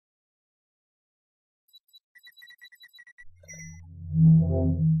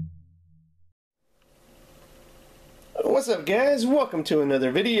What's up guys, welcome to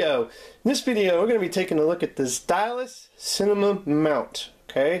another video. In this video we're going to be taking a look at the Ztylus cinema mount,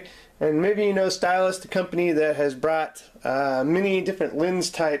 okay? And maybe you know Ztylus, the company that has brought many different lens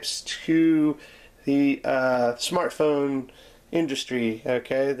types to the smartphone industry,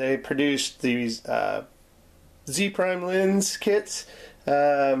 okay? They produced these Z prime lens kits.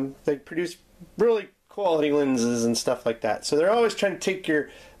 They produce really quality lenses and stuff like that. So they're always trying to take your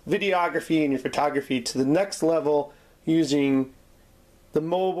videography and your photography to the next level using the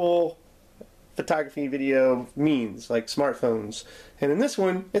mobile photography video means like smartphones. And in this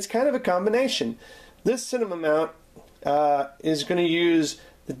one it's kind of a combination. This cinema mount is going to use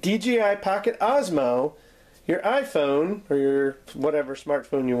the DJI Pocket Osmo, your iPhone or your whatever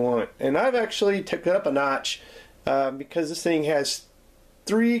smartphone you want. And I've actually took it up a notch because this thing has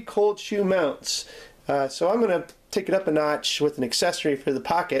 3 cold shoe mounts. So I'm going to take it up a notch with an accessory for the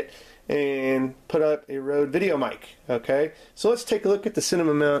Pocket and put up a Rode video mic. Okay, so let's take a look at the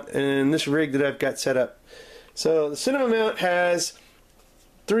cinema mount and this rig that I've got set up. So the cinema mount has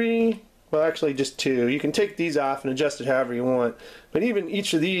 3, well actually just 2. You can take these off and adjust it however you want, but even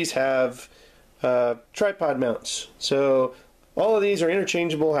each of these have tripod mounts. So all of these are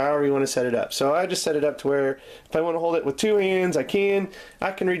interchangeable however you want to set it up. So I just set it up to where if I want to hold it with 2 hands I can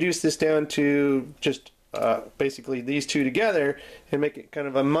reduce this down to just basically these 2 together and make it kind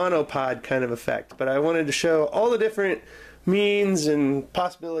of a monopod kind of effect. But I wanted to show all the different means and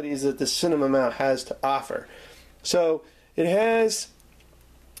possibilities that the cinema mount has to offer. So it has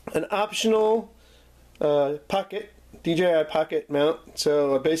an optional Pocket, DJI Pocket mount.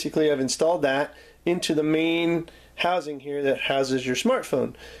 So basically I've installed that into the main housing here that houses your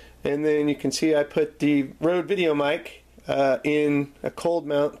smartphone. And then you can see I put the Rode video mic in a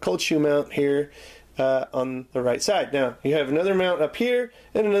cold shoe mount here on the right side. Now you have another mount up here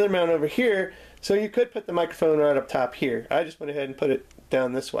and another mount over here, so you could put the microphone right up top here. I just went ahead and put it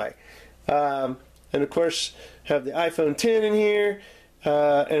down this way. And of course have the iPhone 10 in here,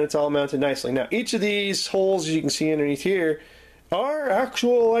 and it's all mounted nicely. Now each of these holes you can see underneath here are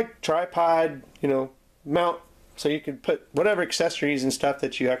actual like tripod, you know, mount. So you could put whatever accessories and stuff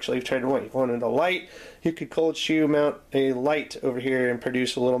that you actually tried to want. If you wanted a light, you could cold shoe mount a light over here and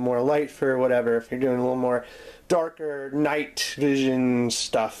produce a little more light for whatever. If you're doing a little more darker night vision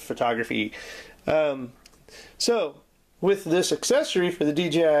stuff, photography. So with this accessory for the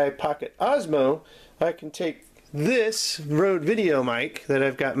DJI Pocket Osmo, I can take this Rode video mic that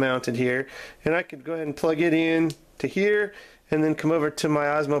I've got mounted here, and I could go ahead and plug it in to here, and then come over to my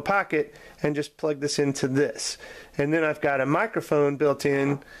Osmo Pocket and just plug this into this. And then I've got a microphone built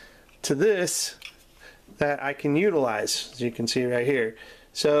in to this that I can utilize, as you can see right here.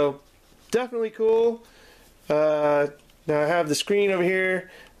 So definitely cool. Now I have the screen over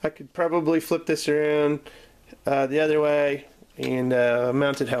here. I could probably flip this around the other way and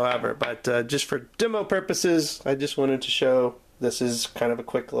mount it however, but just for demo purposes I just wanted to show this is kind of a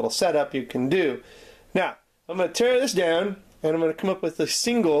quick little setup you can do. Now I'm going to tear this down and I'm going to come up with a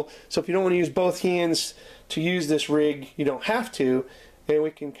single, so if you don't want to use both hands to use this rig, you don't have to, and we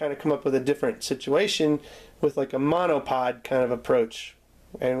can kind of come up with a different situation with like a monopod kind of approach.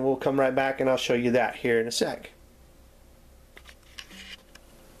 And we'll come right back and I'll show you that here in a sec.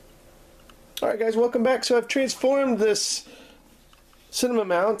 Alright guys, welcome back. So I've transformed this cinema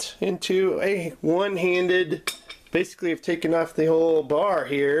mount into a one-handed, basically I've taken off the whole bar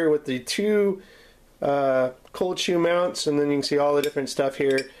here with the 2 cold shoe mounts, and then you can see all the different stuff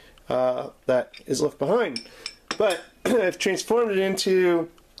here that is left behind. But I've transformed it into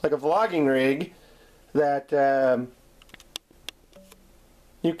like a vlogging rig that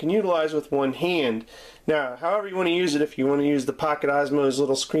you can utilize with one hand. Now however you want to use it, if you want to use the Pocket Osmo's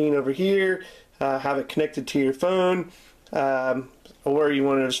little screen over here, have it connected to your phone, or you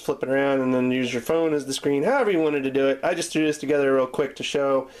want to just flip it around and then use your phone as the screen, however you wanted to do it. I just threw this together real quick to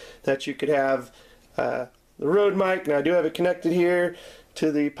show that you could have the Rode mic. Now I do have it connected here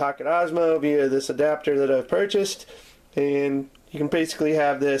to the Pocket Osmo via this adapter that I've purchased, and you can basically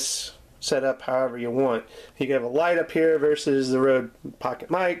have this set up however you want. You can have a light up here versus the Rode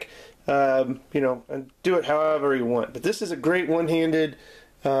Pocket mic, you know, and do it however you want. But this is a great one-handed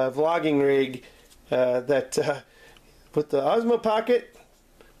vlogging rig that with the Osmo Pocket,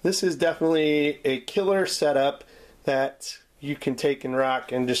 this is definitely a killer setup that you can take and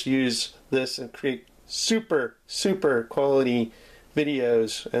rock and just use this and create super quality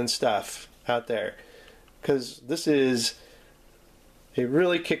videos and stuff out there, because this is a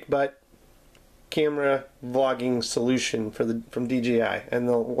really kick butt camera vlogging solution from DJI, and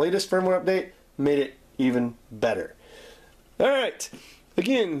the latest firmware update made it even better. Alright,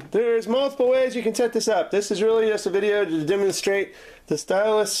 Again, there's multiple ways you can set this up. This is really just a video to demonstrate the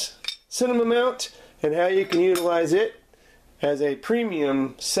Ztylus cinema mount and how you can utilize it as a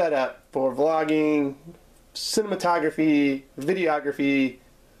premium setup for vlogging, cinematography, videography,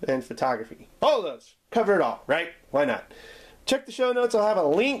 and photography. All of those. Cover it all, right? Why not? Check the show notes. I'll have a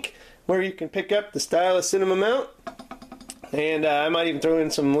link where you can pick up the Ztylus cinema mount. And I might even throw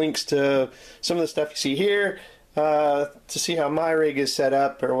in some links to some of the stuff you see here to see how my rig is set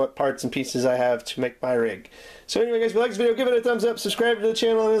up or what parts and pieces I have to make my rig. So anyway guys, if you like this video, give it a thumbs up, subscribe to the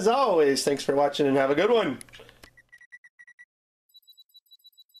channel, and as always, thanks for watching and have a good one.